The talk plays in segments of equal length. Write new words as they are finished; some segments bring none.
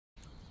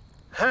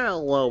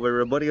Hello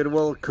everybody and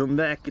welcome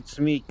back, it's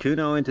me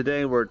Kuno, and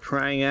today we're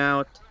trying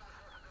out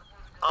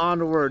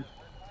Onward.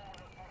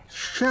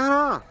 Shut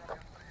up!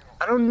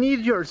 I don't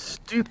need your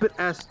stupid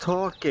ass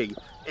talking.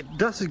 It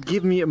doesn't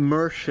give me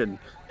immersion.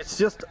 It's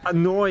just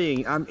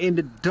annoying. I'm in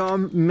the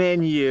dumb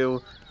menu.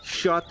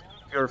 Shut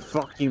your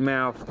fucking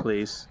mouth,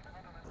 please.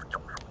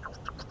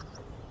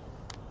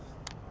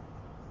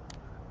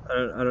 I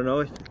don't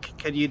know,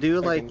 can you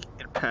do like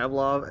in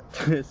Pavlov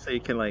so you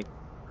can like...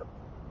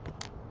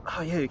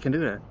 Oh yeah, you can do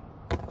that.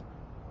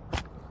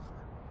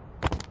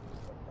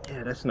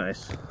 Yeah, that's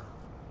nice.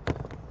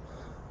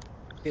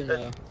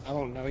 I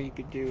don't know, you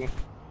could do...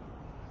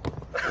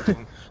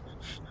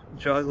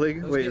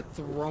 Juggling? Let's get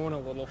thrown a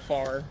little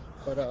far,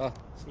 but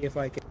see if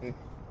I can...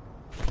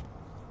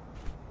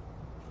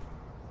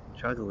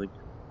 Juggling.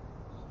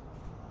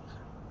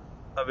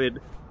 I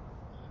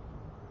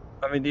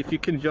mean, if you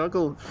can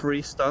juggle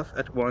free stuff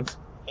at once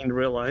in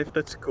real life,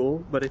 that's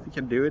cool. But if you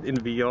can do it in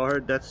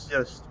VR, that's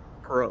just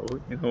pro.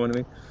 You know what I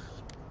mean?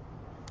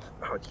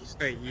 Oh, jeez.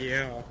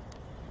 Yeah.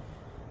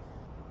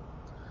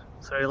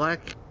 So I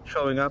like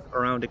showing up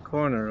around the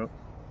corner.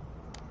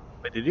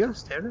 Wait, did you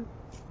just hear it?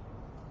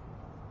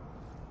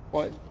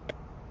 What?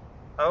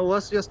 I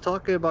was just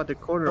talking about the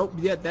corner. Oh,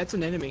 yeah, that's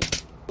an enemy.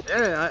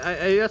 Yeah,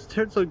 I just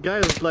heard some guy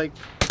was like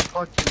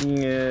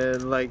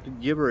talking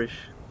like gibberish.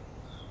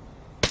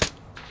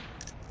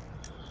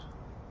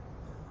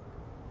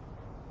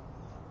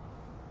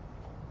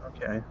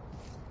 Okay.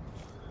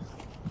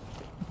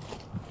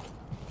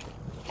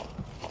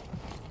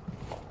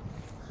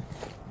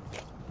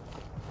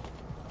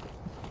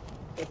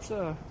 It's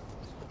a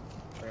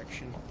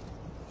direction.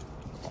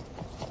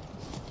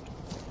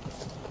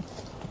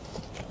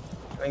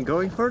 And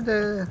going for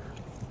the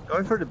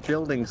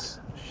buildings,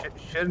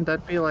 shouldn't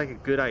that be like a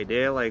good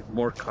idea? Like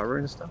more cover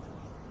and stuff.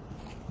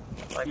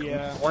 Like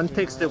yeah, one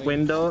takes the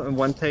window and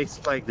one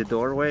takes like the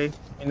doorway.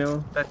 You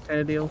know, that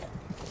kind of deal.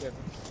 Yeah.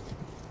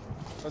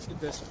 Let's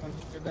get this one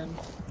here then.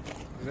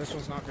 This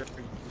one's not very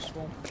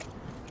useful.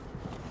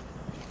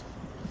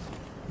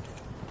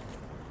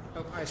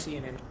 Oh, I see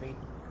an enemy.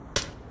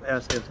 Yeah, I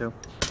see it too.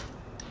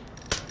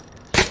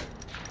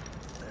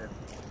 There.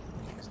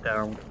 It's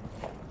down.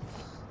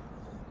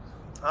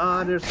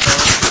 Ah, there's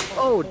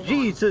oh,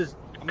 Jesus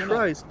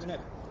Christ!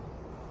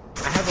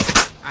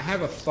 I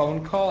have a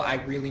phone call. I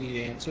really need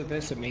to answer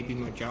this. It may be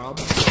my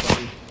job.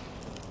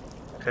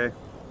 Okay.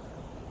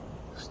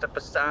 Step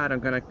aside.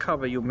 I'm gonna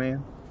cover you,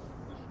 man.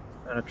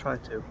 I'm gonna try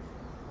to.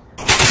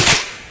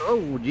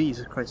 Oh,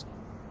 Jesus Christ!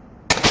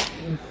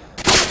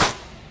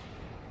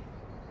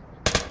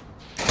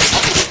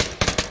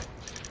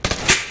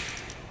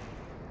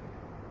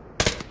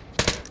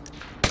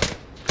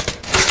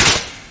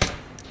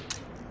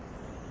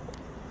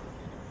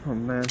 Oh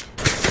man.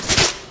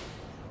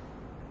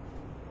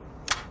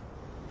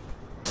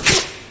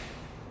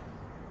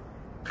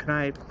 Can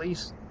I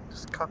please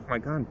just cock my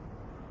gun?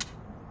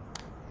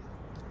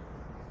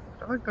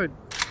 Oh, good.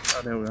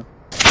 Oh, there we go.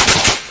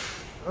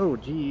 Oh,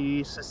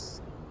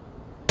 Jesus.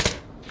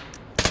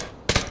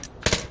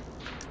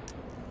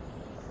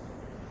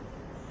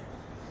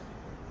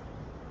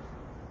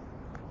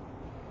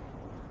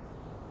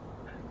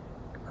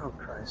 Oh,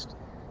 Christ.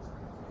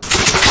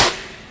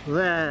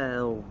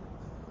 Well.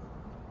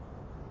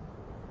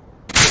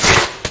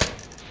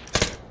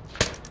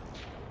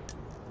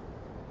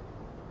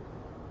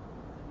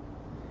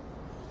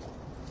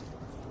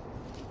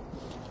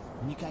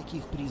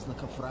 Никаких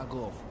признаков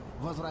врагов.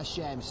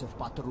 Возвращаемся в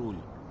патруль.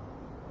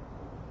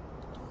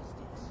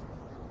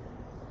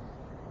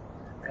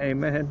 Hey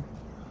man,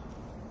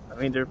 I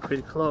mean they're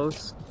pretty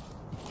close.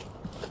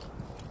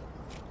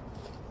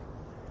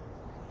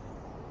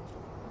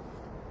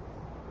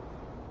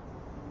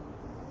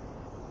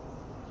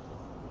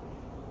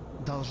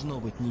 Должно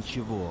быть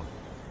ничего.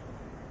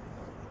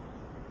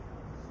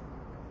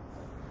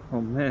 Oh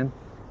man.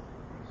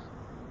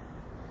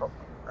 Oh,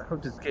 I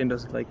hope this game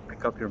doesn't like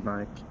pick up your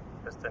mic,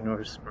 because then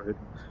you're screwed.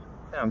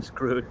 Yeah, I'm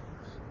screwed.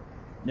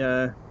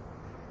 Yeah.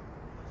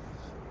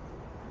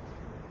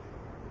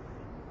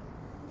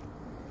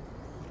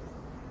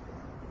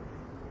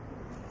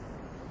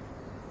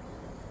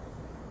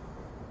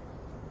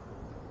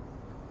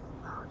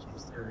 Oh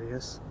jeez, there he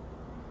is.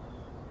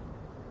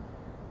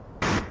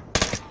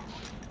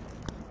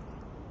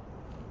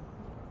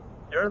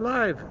 You're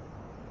alive!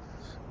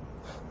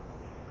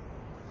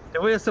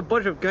 There was a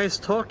bunch of guys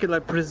talking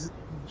like,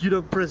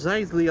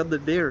 precisely under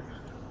there.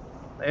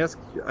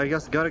 I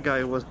guess got a guy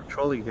who was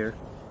patrolling here.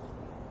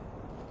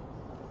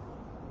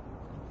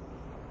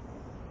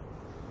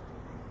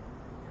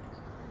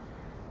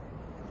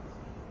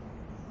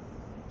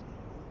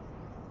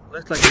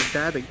 Looks like he's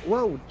dabbing.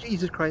 Whoa,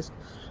 Jesus Christ.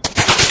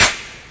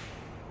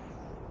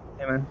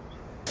 Hey man.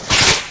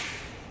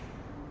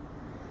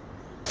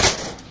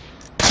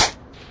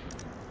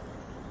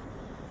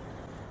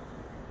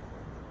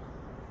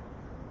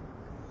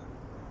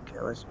 Okay,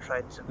 let's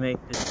try to make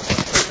this one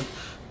person.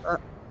 Oh,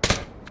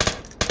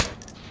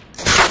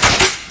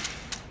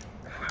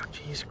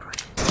 Jesus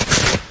Christ.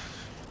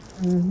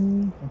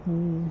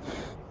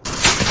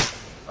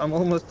 I'm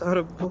almost out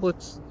of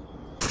bullets.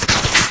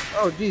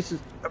 Oh Jesus!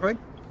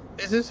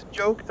 Is this a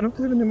joke? I don't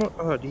have any more.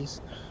 Oh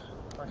jeez.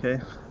 Okay,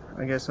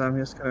 I guess I'm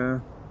just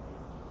gonna.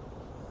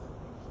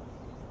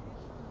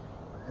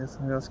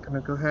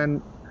 Go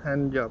hand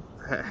job.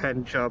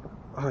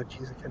 Oh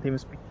jeez, I can't even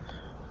speak.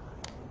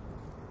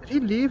 Did he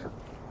leave?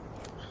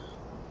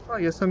 Oh,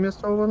 I guess I'm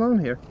just all alone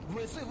here.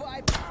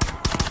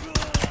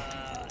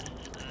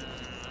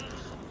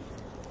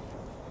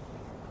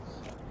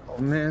 Oh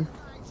man.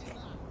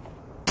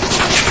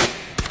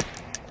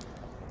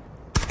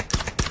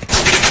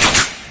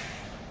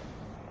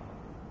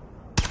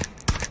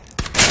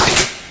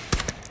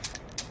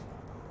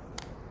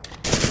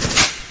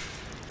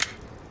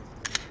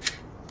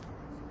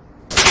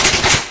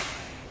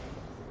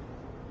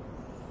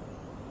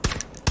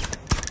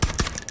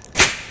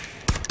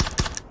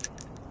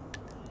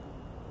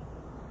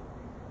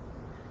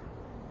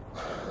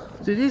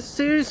 Did he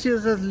seriously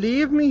just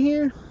leave me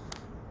here?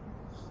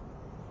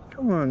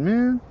 Come on,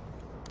 man.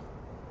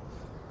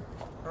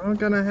 I'm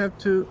gonna have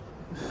to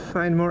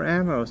find more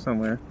ammo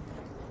somewhere.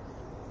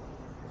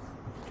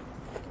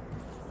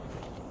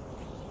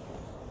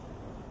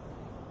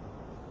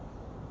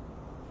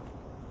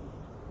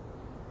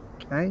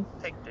 Can I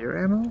take their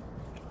ammo?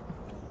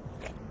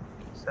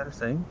 Is that a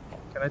thing?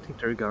 Can I take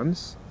their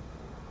guns?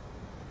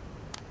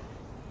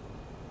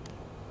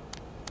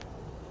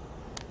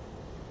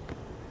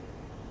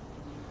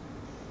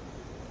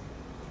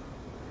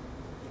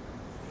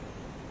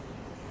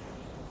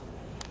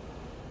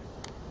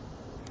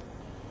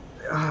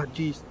 Ah,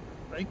 jeez.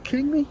 Are you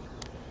kidding me?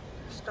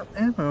 Stop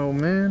ammo,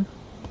 man.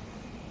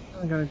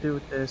 What am I gonna do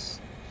with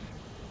this?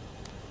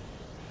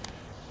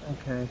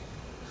 Okay.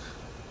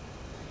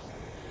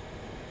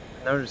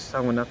 Now there's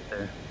someone up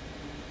there.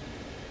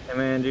 Hey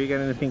man, do you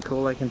got anything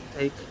cool I can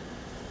take?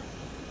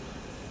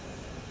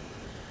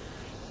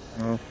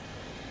 No.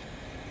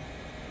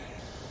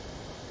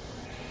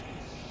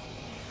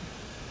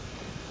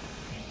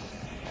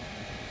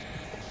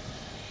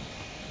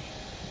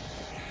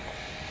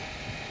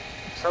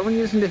 Someone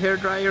using the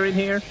hairdryer in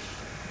here?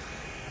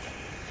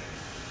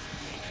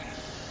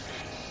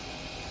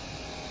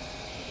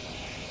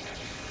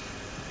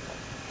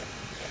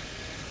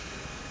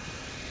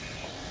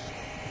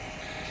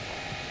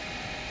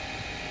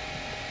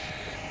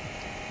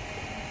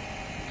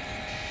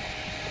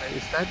 Wait,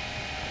 is that?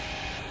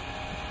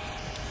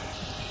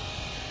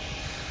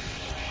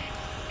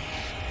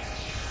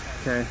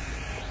 Okay.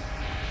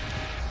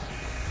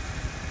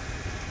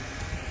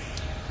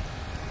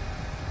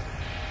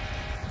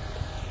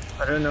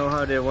 I don't know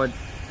how they want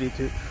me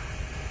to.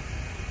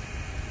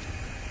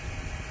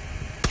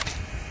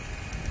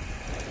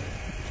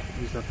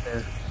 He's up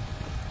there.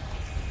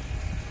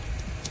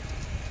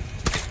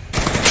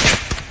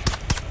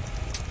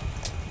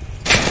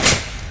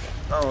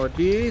 Oh,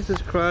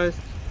 Jesus Christ.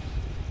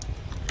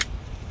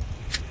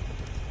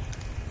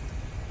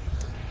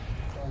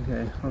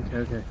 Okay. I'm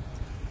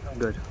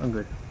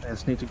good. I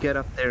just need to get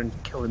up there and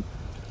kill him.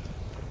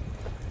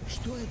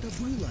 Что это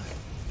было?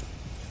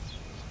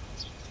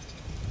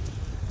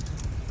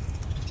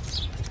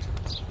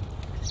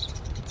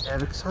 They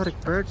have exotic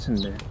birds in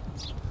there.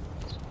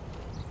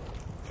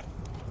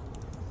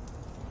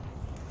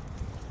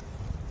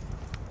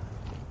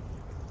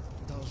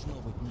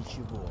 Должно быть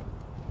ничего.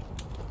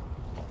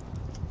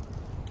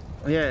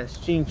 Oh yeah, it's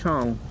Jing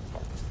Chong.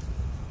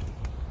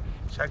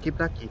 Shaki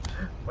Blackie.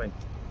 Wait.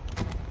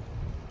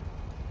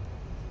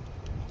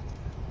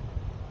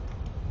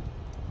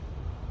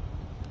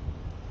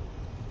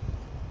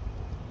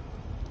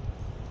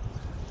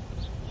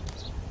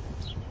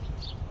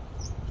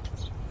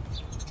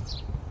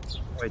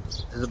 Wait,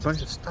 there's a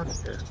bunch of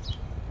stuff here.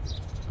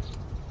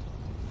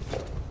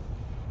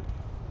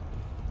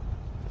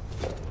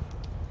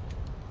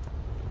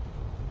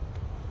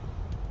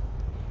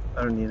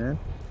 I don't need that.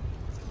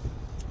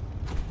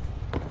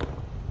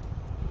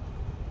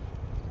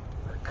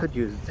 I could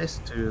use this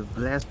to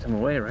blast him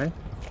away, right?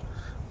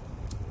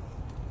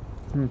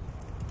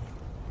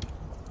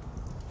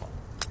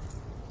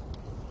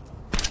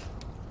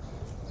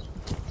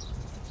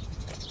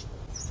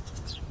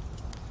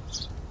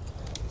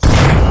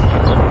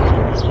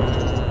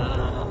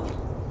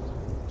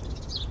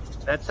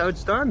 That's how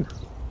it's done.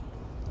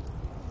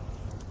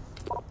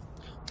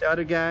 The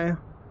other guy,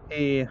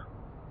 he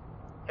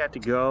had to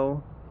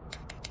go.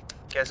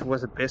 Guess it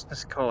was a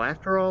business call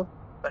after all.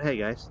 But hey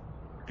guys,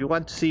 if you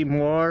want to see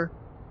more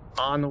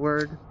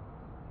Onward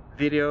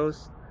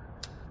videos,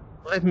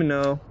 let me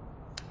know.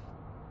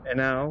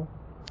 And I'll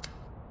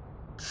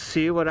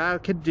see what I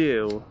can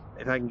do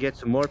if I can get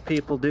some more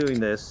people doing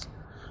this.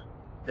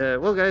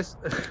 Well guys,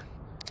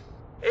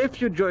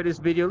 if you enjoyed this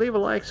video, leave a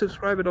like,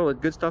 subscribe, and all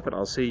that good stuff, and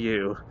I'll see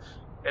you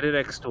in the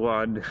next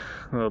one.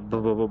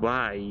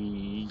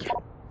 Bye.